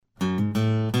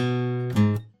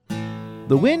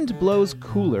The wind blows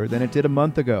cooler than it did a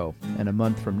month ago, and a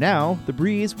month from now, the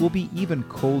breeze will be even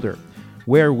colder.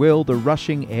 Where will the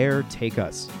rushing air take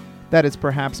us? That is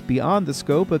perhaps beyond the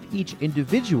scope of each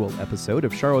individual episode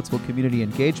of Charlottesville Community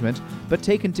Engagement, but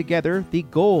taken together, the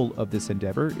goal of this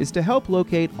endeavor is to help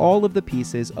locate all of the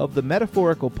pieces of the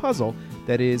metaphorical puzzle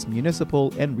that is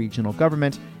municipal and regional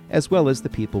government, as well as the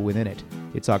people within it.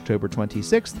 It's October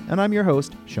 26th, and I'm your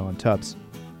host, Sean Tubbs.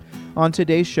 On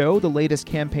today's show, the latest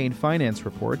campaign finance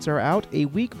reports are out a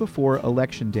week before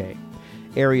Election Day.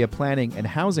 Area planning and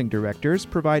housing directors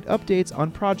provide updates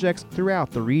on projects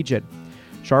throughout the region.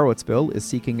 Charlottesville is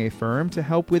seeking a firm to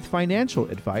help with financial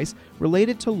advice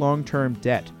related to long-term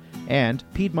debt, and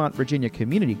Piedmont Virginia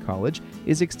Community College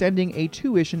is extending a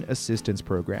tuition assistance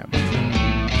program.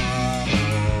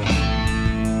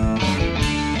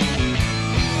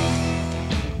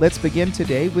 Let's begin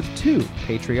today with two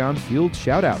Patreon-fueled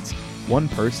shoutouts. One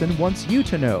person wants you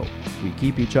to know: we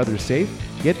keep each other safe,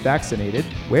 get vaccinated,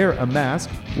 wear a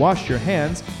mask, wash your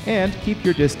hands, and keep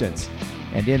your distance.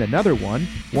 And in another one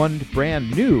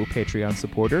brand new Patreon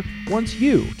supporter wants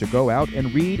you to go out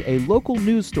and read a local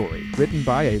news story written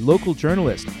by a local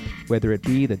journalist, whether it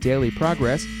be the Daily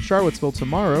Progress, Charlottesville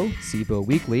Tomorrow, CBO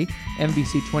Weekly,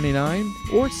 NBC 29,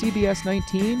 or CBS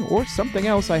 19, or something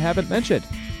else I haven't mentioned.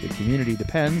 The community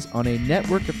depends on a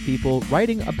network of people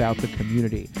writing about the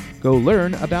community. Go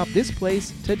learn about this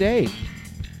place today.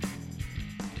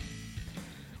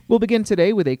 We'll begin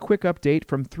today with a quick update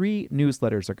from 3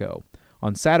 newsletters ago.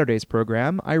 On Saturday's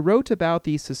program, I wrote about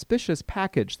the suspicious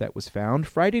package that was found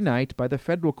Friday night by the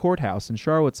federal courthouse in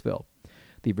Charlottesville.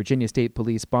 The Virginia State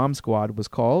Police bomb squad was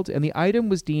called, and the item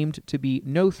was deemed to be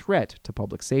no threat to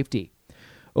public safety.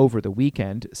 Over the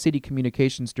weekend, City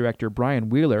Communications Director Brian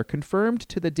Wheeler confirmed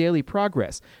to the Daily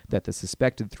Progress that the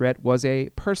suspected threat was a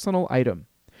personal item.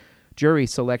 Jury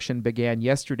selection began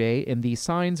yesterday in the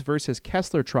Sines v.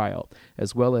 Kessler trial,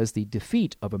 as well as the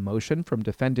defeat of a motion from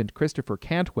defendant Christopher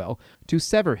Cantwell to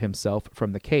sever himself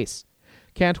from the case.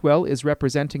 Cantwell is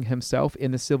representing himself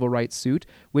in the civil rights suit,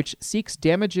 which seeks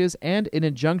damages and an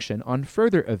injunction on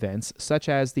further events such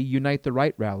as the Unite the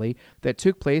Right rally that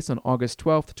took place on August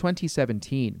 12,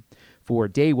 2017. For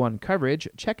Day 1 coverage,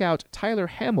 check out Tyler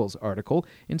Hamill's article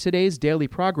in today's Daily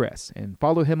Progress and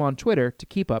follow him on Twitter to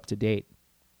keep up to date.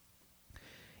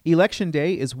 Election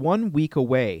Day is 1 week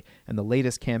away, and the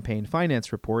latest campaign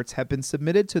finance reports have been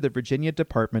submitted to the Virginia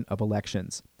Department of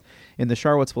Elections. In the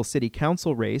Charlottesville City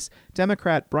Council race,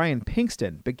 Democrat Brian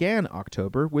Pinkston began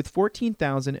October with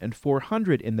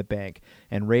 $14,400 in the bank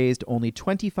and raised only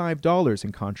 $25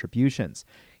 in contributions.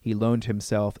 He loaned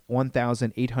himself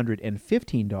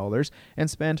 $1,815 and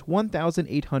spent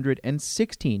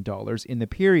 $1,816 in the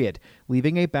period,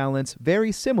 leaving a balance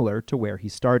very similar to where he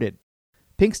started.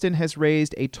 Pinkston has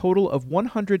raised a total of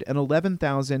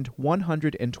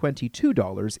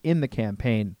 $111,122 in the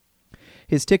campaign.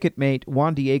 His ticket mate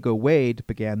Juan Diego Wade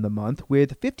began the month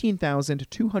with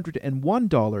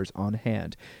 $15,201 on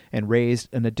hand and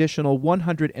raised an additional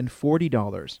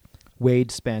 $140. Wade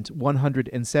spent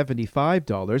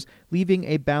 $175, leaving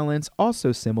a balance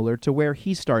also similar to where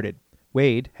he started.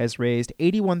 Wade has raised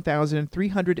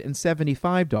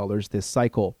 $81,375 this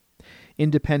cycle.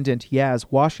 Independent Yaz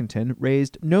Washington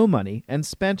raised no money and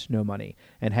spent no money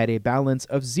and had a balance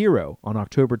of 0 on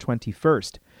October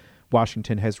 21st.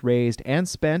 Washington has raised and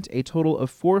spent a total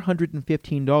of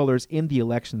 $415 in the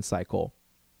election cycle.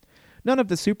 None of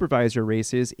the supervisor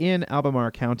races in Albemarle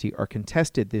County are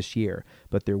contested this year,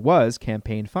 but there was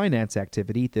campaign finance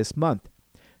activity this month.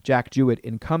 Jack Jewett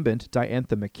incumbent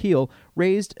Diantha McKeel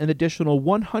raised an additional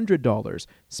 $100,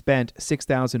 spent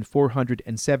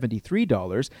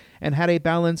 $6,473, and had a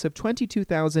balance of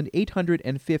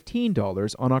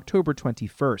 $22,815 on October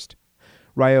 21st.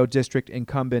 Rio District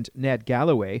incumbent Ned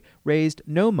Galloway raised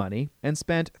no money and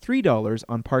spent $3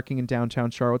 on parking in downtown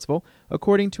Charlottesville,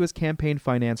 according to his campaign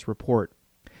finance report.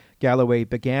 Galloway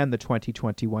began the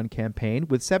 2021 campaign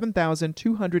with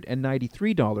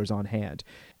 $7,293 on hand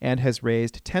and has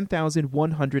raised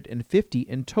 $10,150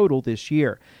 in total this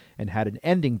year and had an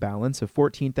ending balance of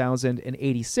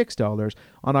 $14,086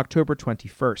 on October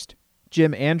 21st.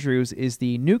 Jim Andrews is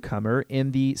the newcomer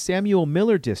in the Samuel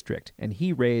Miller District, and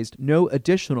he raised no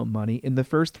additional money in the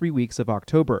first 3 weeks of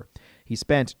October. He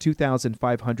spent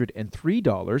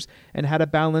 $2,503 and had a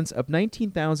balance of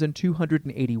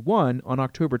 $19,281 on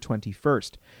October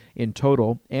 21st. In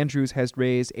total, Andrews has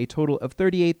raised a total of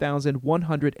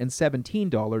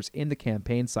 $38,117 in the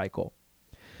campaign cycle.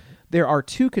 There are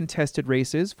 2 contested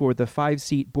races for the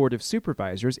 5-seat Board of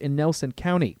Supervisors in Nelson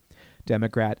County.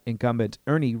 Democrat incumbent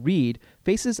Ernie Reed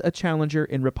faces a challenger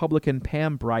in Republican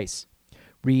Pam Bryce.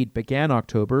 Reed began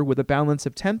October with a balance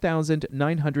of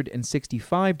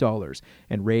 $10,965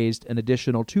 and raised an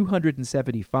additional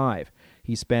 $275.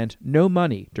 He spent no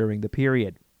money during the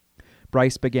period.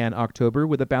 Bryce began October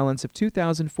with a balance of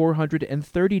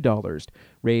 $2,430,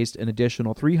 raised an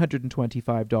additional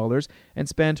 $325, and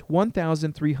spent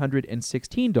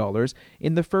 $1,316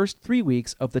 in the first 3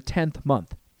 weeks of the 10th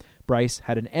month. Bryce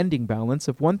had an ending balance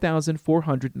of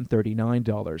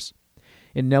 $1,439.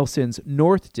 In Nelson's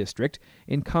North District,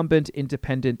 incumbent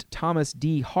independent Thomas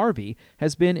D. Harvey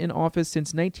has been in office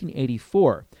since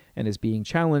 1984 and is being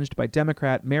challenged by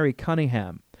Democrat Mary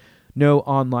Cunningham. No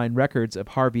online records of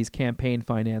Harvey's campaign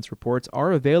finance reports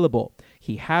are available.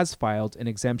 He has filed an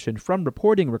exemption from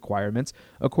reporting requirements,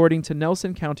 according to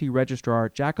Nelson County Registrar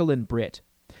Jacqueline Britt.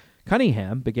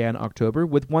 Cunningham began October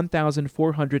with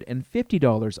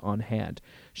 $1,450 on hand.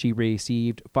 She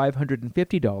received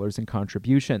 $550 in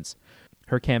contributions.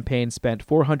 Her campaign spent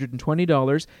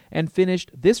 $420 and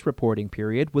finished this reporting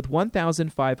period with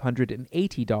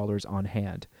 $1,580 on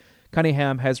hand.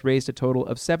 Cunningham has raised a total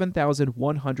of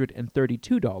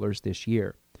 $7,132 this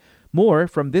year. More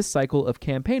from this cycle of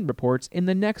campaign reports in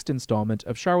the next installment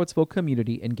of Charlottesville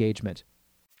Community Engagement.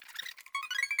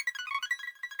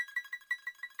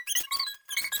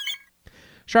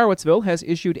 Charlottesville has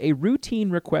issued a routine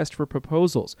request for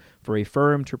proposals for a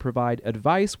firm to provide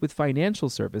advice with financial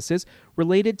services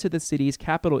related to the city's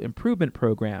capital improvement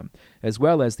program, as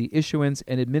well as the issuance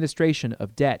and administration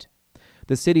of debt.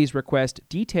 The city's request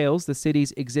details the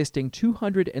city's existing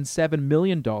 $207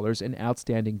 million in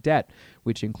outstanding debt,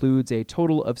 which includes a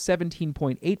total of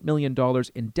 $17.8 million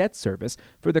in debt service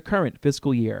for the current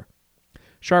fiscal year.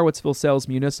 Charlottesville sells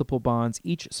municipal bonds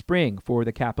each spring for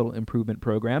the capital improvement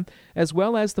program, as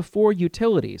well as the 4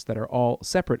 utilities that are all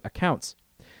separate accounts.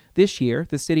 This year,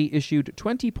 the city issued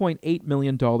 $20.8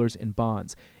 million in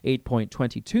bonds,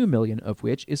 $8.22 million of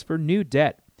which is for new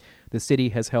debt. The city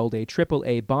has held a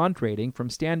AAA bond rating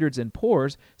from Standard &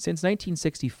 Poor's since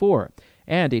 1964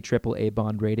 and a AAA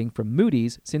bond rating from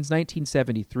Moody's since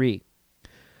 1973.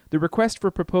 The request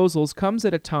for proposals comes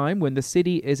at a time when the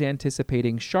city is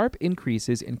anticipating sharp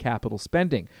increases in capital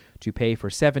spending to pay for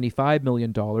 $75 million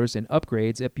in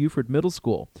upgrades at Buford Middle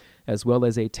School, as well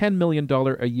as a $10 million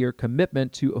a year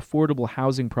commitment to affordable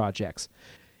housing projects.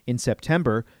 In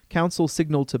September, Council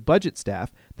signaled to budget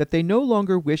staff that they no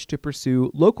longer wish to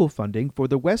pursue local funding for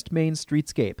the West Main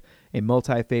Streetscape, a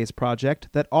multi-phase project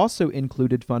that also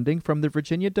included funding from the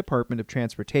Virginia Department of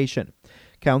Transportation.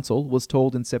 Council was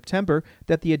told in September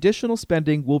that the additional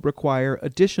spending will require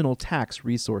additional tax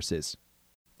resources.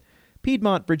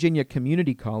 Piedmont Virginia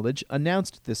Community College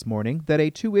announced this morning that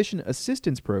a tuition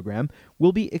assistance program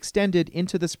will be extended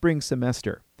into the spring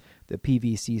semester. The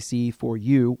PVCC for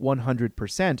You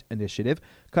 100% initiative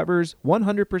covers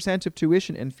 100% of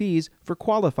tuition and fees for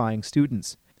qualifying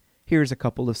students. Here's a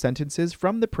couple of sentences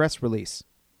from the press release.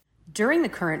 During the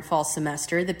current fall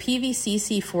semester, the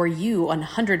PVCC for You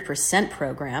 100%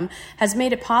 program has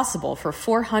made it possible for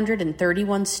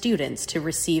 431 students to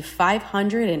receive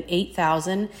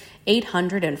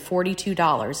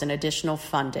 $508,842 in additional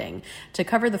funding to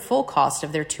cover the full cost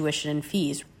of their tuition and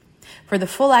fees. For the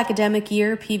full academic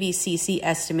year, PVCC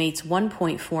estimates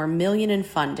 $1.4 million in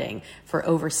funding for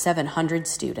over 700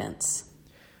 students.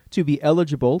 To be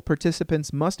eligible,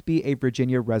 participants must be a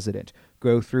Virginia resident,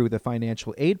 go through the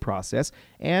financial aid process,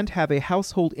 and have a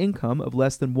household income of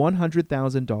less than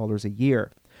 $100,000 a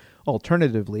year.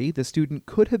 Alternatively, the student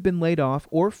could have been laid off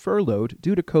or furloughed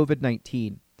due to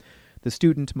COVID-19. The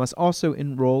student must also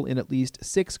enroll in at least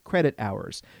 6 credit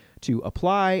hours. To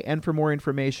apply and for more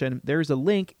information, there's a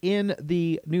link in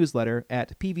the newsletter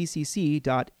at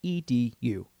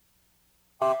pvcc.edu.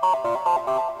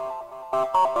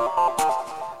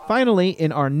 Finally,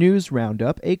 in our news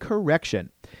roundup, a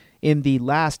correction. In the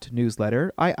last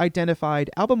newsletter, I identified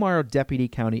Albemarle Deputy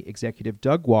County Executive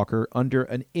Doug Walker under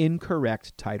an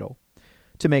incorrect title.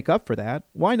 To make up for that,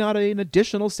 why not an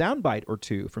additional soundbite or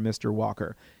two from Mr.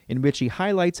 Walker, in which he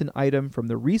highlights an item from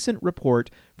the recent report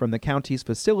from the county's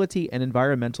Facility and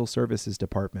Environmental Services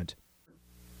Department.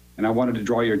 And I wanted to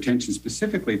draw your attention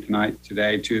specifically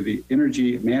today to the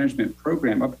Energy Management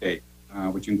Program update,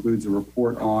 which includes a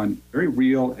report on very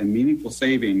real and meaningful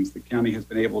savings the county has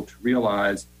been able to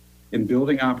realize in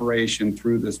building operation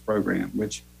through this program,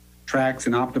 which tracks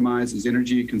and optimizes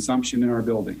energy consumption in our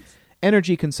buildings.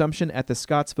 Energy consumption at the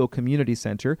Scottsville Community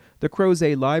Center, the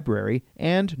Crozet Library,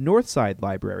 and Northside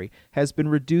Library has been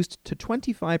reduced to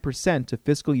 25% of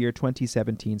fiscal year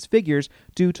 2017's figures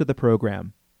due to the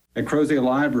program. At Crozet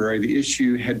Library, the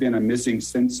issue had been a missing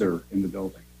sensor in the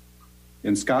building.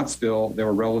 In Scottsville, there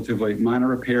were relatively minor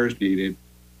repairs needed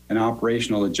and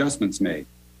operational adjustments made.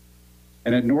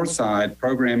 And at Northside,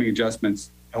 programming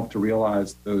adjustments help to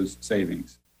realize those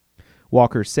savings.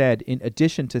 Walker said in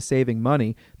addition to saving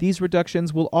money, these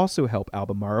reductions will also help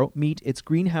Albemarle meet its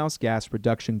greenhouse gas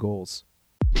reduction goals.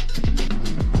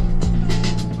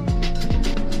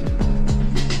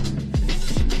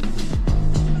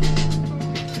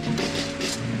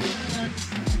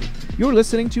 You're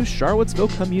listening to Charlottesville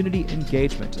Community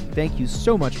Engagement, and thank you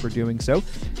so much for doing so.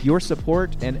 Your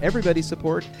support and everybody's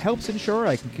support helps ensure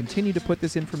I can continue to put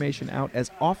this information out as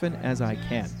often as I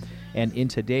can. And in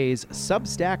today's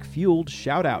Substack-fueled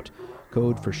shout-out,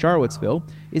 Code for Charlottesville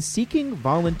is seeking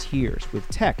volunteers with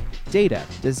tech, data,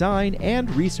 design,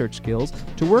 and research skills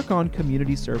to work on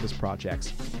community service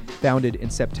projects. Founded in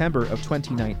September of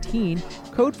 2019,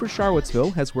 Code for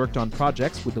Charlottesville has worked on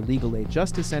projects with the Legal Aid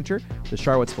Justice Center, the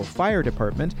Charlottesville Fire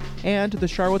Department, and the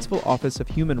Charlottesville Office of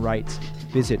Human Rights.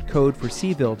 Visit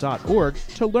codeforcville.org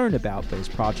to learn about those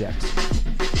projects.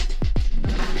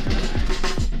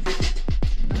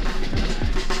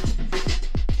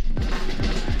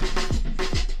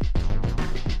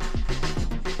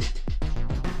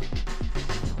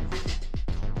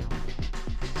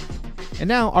 And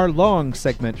now our long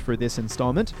segment for this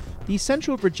installment. The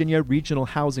Central Virginia Regional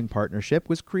Housing Partnership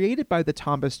was created by the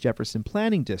Thomas Jefferson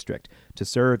Planning District to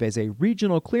serve as a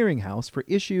regional clearinghouse for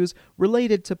issues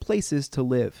related to places to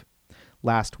live.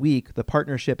 Last week, the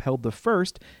partnership held the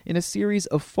first in a series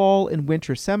of fall and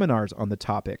winter seminars on the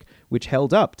topic, which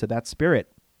held up to that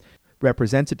spirit.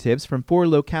 Representatives from 4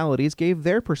 localities gave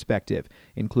their perspective,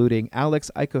 including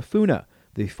Alex Ikafuna,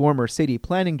 the former city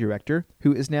planning director,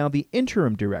 who is now the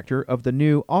interim director of the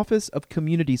new Office of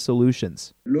Community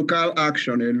Solutions. Local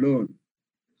action alone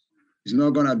is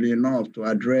not going to be enough to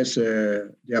address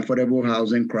the affordable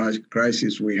housing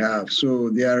crisis we have. So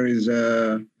there is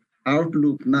an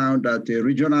outlook now that a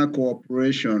regional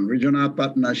cooperation, regional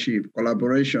partnership,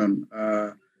 collaboration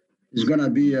is going to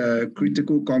be a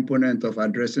critical component of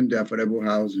addressing the affordable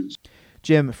housing.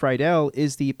 Jim Friedel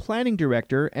is the planning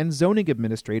director and zoning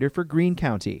administrator for Greene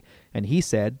County, and he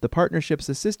said the partnership's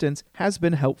assistance has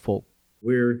been helpful.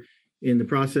 We're in the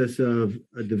process of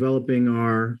developing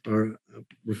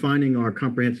refining our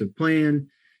comprehensive plan,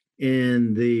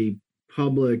 and the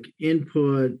public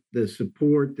input, the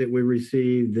support that we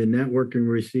received, the networking we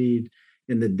received,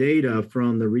 and the data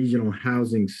from the regional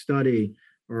housing study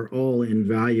are all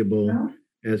invaluable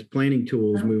as planning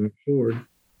tools moving forward.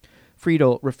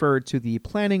 Friedel referred to the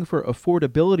Planning for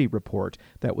Affordability report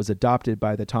that was adopted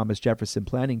by the Thomas Jefferson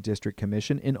Planning District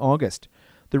Commission in August.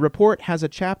 The report has a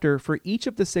chapter for each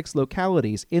of the 6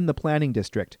 localities in the planning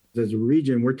district. As a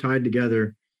region, we're tied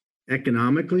together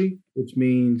economically, which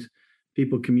means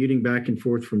people commuting back and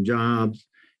forth from jobs,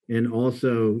 and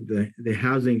also the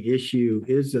housing issue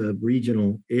is a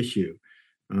regional issue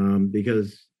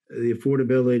because the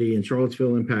affordability in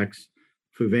Charlottesville impacts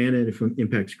Fluvanna, it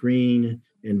impacts Greene,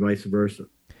 and vice versa.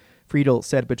 Friedel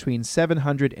said between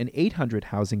 700 and 800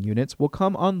 housing units will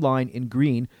come online in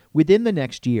Greene within the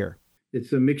next year.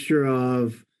 It's a mixture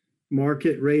of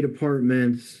market rate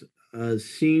apartments,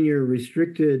 senior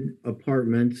restricted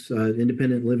apartments,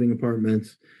 independent living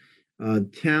apartments,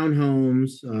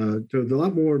 townhomes, so a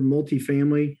lot more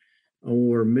multifamily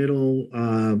or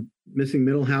missing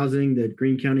middle housing that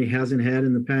Greene County hasn't had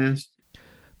in the past.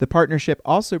 The partnership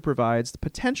also provides the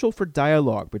potential for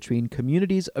dialogue between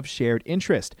communities of shared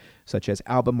interest, such as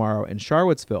Albemarle and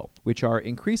Charlottesville, which are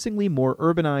increasingly more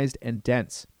urbanized and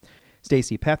dense.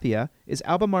 Stacy Pethia is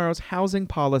Albemarle's housing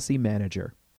policy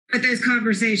manager. But those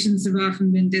conversations have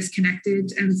often been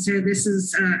disconnected, and so this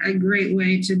is a great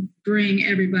way to bring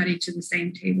everybody to the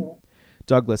same table.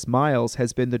 Douglas Miles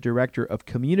has been the director of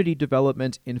community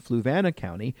development in Fluvanna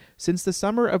County since the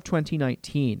summer of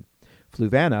 2019.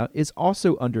 Fluvanna is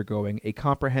also undergoing a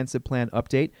comprehensive plan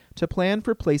update to plan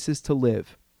for places to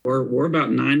live. We're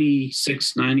about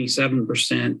 96,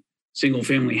 97%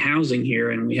 single-family housing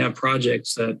here, and we have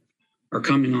projects that are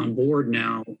coming on board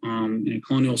now in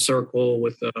Colonial Circle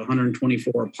with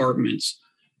 124 apartments,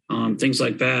 things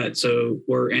like that. So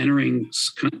we're entering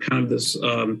kind of this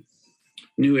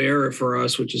new era for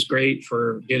us, which is great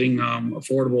for getting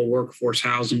affordable workforce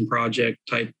housing project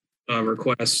type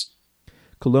requests.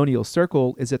 Colonial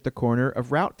Circle is at the corner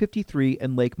of Route 53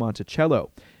 and Lake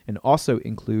Monticello and also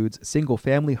includes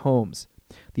single-family homes.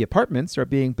 The apartments are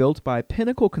being built by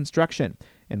Pinnacle Construction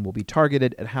and will be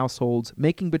targeted at households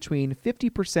making between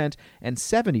 50% and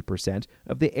 70%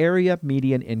 of the area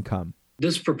median income.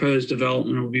 This proposed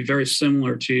development will be very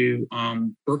similar to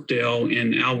Brookdale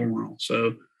in Albemarle.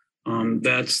 So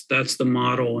that's the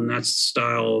model and that's the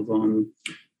style of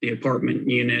the apartment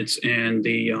units and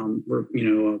the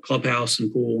clubhouse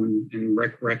and pool and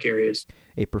rec areas.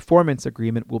 A performance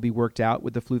agreement will be worked out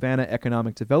with the Fluvanna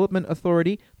Economic Development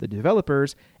Authority, the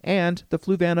developers, and the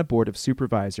Fluvanna Board of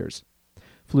Supervisors.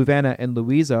 Fluvanna and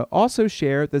Louisa also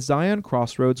share the Zion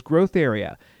Crossroads growth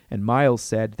area, and Miles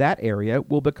said that area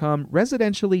will become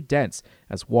residentially dense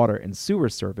as water and sewer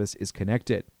service is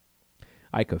connected.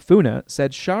 Ikafuna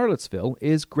said Charlottesville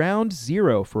is ground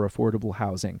zero for affordable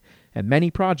housing, and many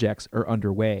projects are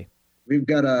underway. We've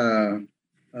got a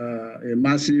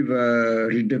massive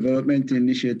redevelopment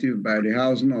initiative by the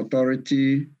Housing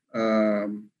Authority,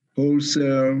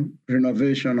 wholesale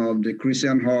renovation of the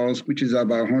Christian halls, which is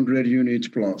about 100 units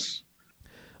plus.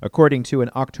 According to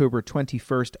an October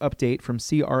 21st update from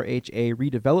CRHA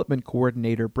redevelopment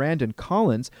coordinator Brandon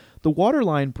Collins, the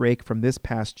waterline break from this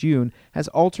past June has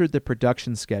altered the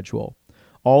production schedule.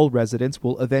 All residents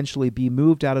will eventually be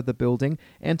moved out of the building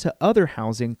and to other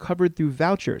housing covered through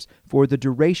vouchers for the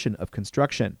duration of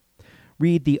construction.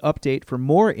 Read the update for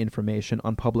more information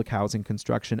on public housing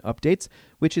construction updates,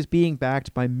 which is being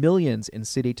backed by millions in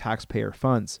city taxpayer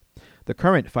funds. The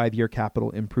current 5-year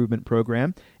capital improvement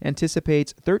program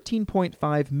anticipates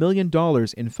 $13.5 million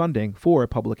in funding for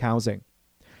public housing.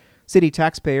 City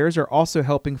taxpayers are also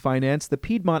helping finance the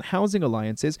Piedmont Housing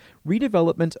Alliance's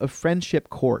redevelopment of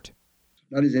Friendship Court.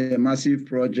 That is a massive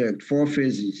project, 4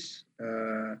 phases.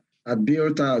 At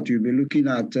built out, you'll be looking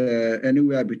at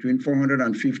anywhere between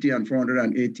 450 and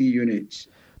 480 units.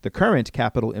 The current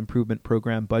capital improvement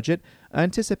program budget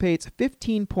anticipates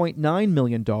 $15.9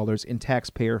 million in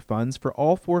taxpayer funds for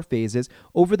all 4 phases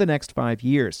over the next 5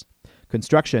 years.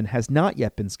 Construction has not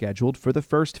yet been scheduled for the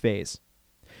first phase.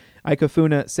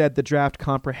 Ikafuna said the draft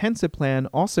comprehensive plan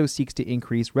also seeks to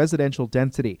increase residential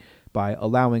density by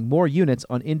allowing more units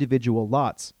on individual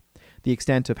lots. The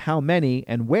extent of how many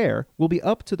and where will be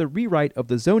up to the rewrite of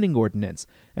the zoning ordinance,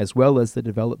 as well as the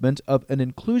development of an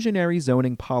inclusionary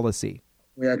zoning policy.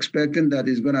 We're expecting that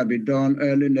it's going to be done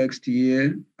early next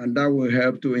year, and that will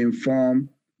help to inform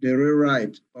the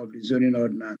rewrite of the zoning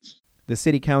ordinance. The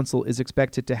City Council is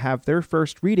expected to have their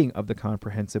first reading of the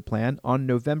comprehensive plan on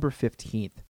November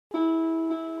 15th.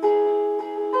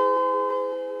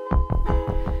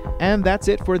 And that's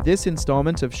it for this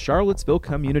installment of Charlottesville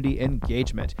Community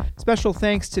Engagement. Special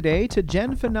thanks today to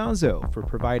Jen Finazzo for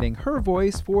providing her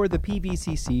voice for the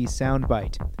PVCC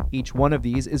Soundbite. Each one of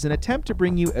these is an attempt to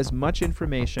bring you as much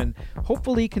information,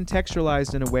 hopefully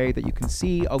contextualized in a way that you can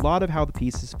see a lot of how the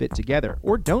pieces fit together,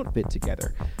 or don't fit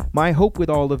together. My hope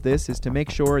with all of this is to make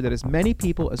sure that as many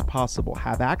people as possible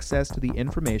have access to the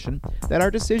information that our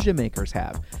decision makers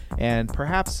have, and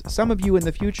perhaps some of you in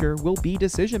the future will be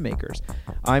decision makers.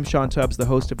 I'm Sean Tubbs, the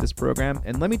host of this program,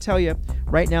 and let me tell you,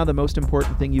 right now the most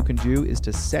important thing you can do is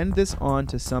to send this on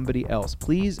to somebody else.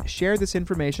 Please share this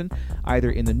information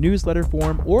either in the newsletter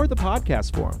form or the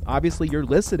podcast form. Obviously, you're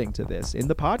listening to this in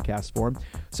the podcast form,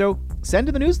 so send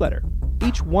to the newsletter.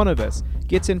 Each one of us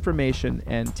gets information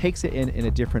and takes it in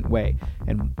a different way.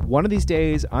 And one of these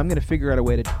days, I'm going to figure out a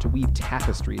way to weave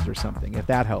tapestries or something, if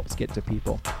that helps get to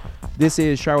people. This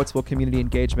is Charlottesville Community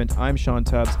Engagement. I'm Sean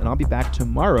Tubbs, and I'll be back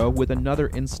tomorrow with another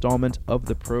installment of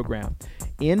the program.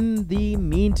 In the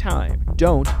meantime,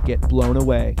 don't get blown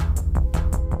away.